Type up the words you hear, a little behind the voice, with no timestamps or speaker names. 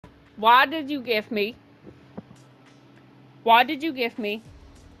Why did you gift me? Why did you gift me?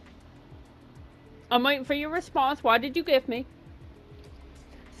 I'm waiting for your response. Why did you gift me?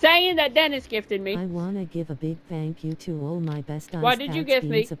 Saying that Dennis gifted me. I wanna give a big thank you to all my best Why eyes did you that's gift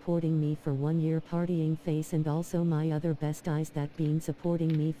been me? supporting me for 1 year partying face, and also my other best eyes that been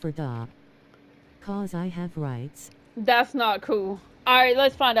supporting me for da. Cause I have rights. That's not cool. Alright,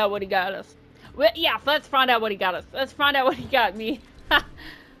 let's find out what he got us. Well, yeah, let's find out what he got us. Let's find out what he got me.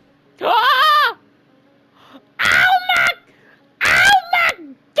 Ah! Oh my! Oh my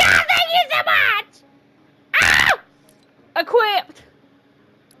God! Thank you so much! Ah! Equipped.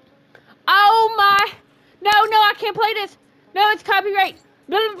 Oh my! No, I can't play this. No, it's copyright.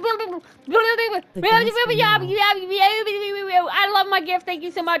 I love my gift. Thank you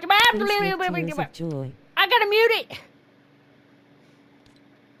so much. Tears of joy. I gotta mute it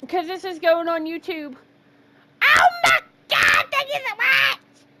because this is going on YouTube. Oh my God! Thank you so much.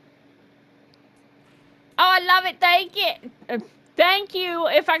 Oh, I love it. Thank you. Thank you.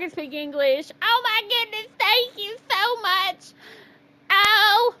 If I can speak English. Oh my goodness. Thank you so much.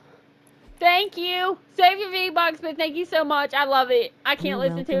 Oh. Thank you. Save your V-Bucks, but thank you so much. I love it. I can't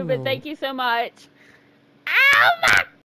listen to it, but thank you so much. Oh my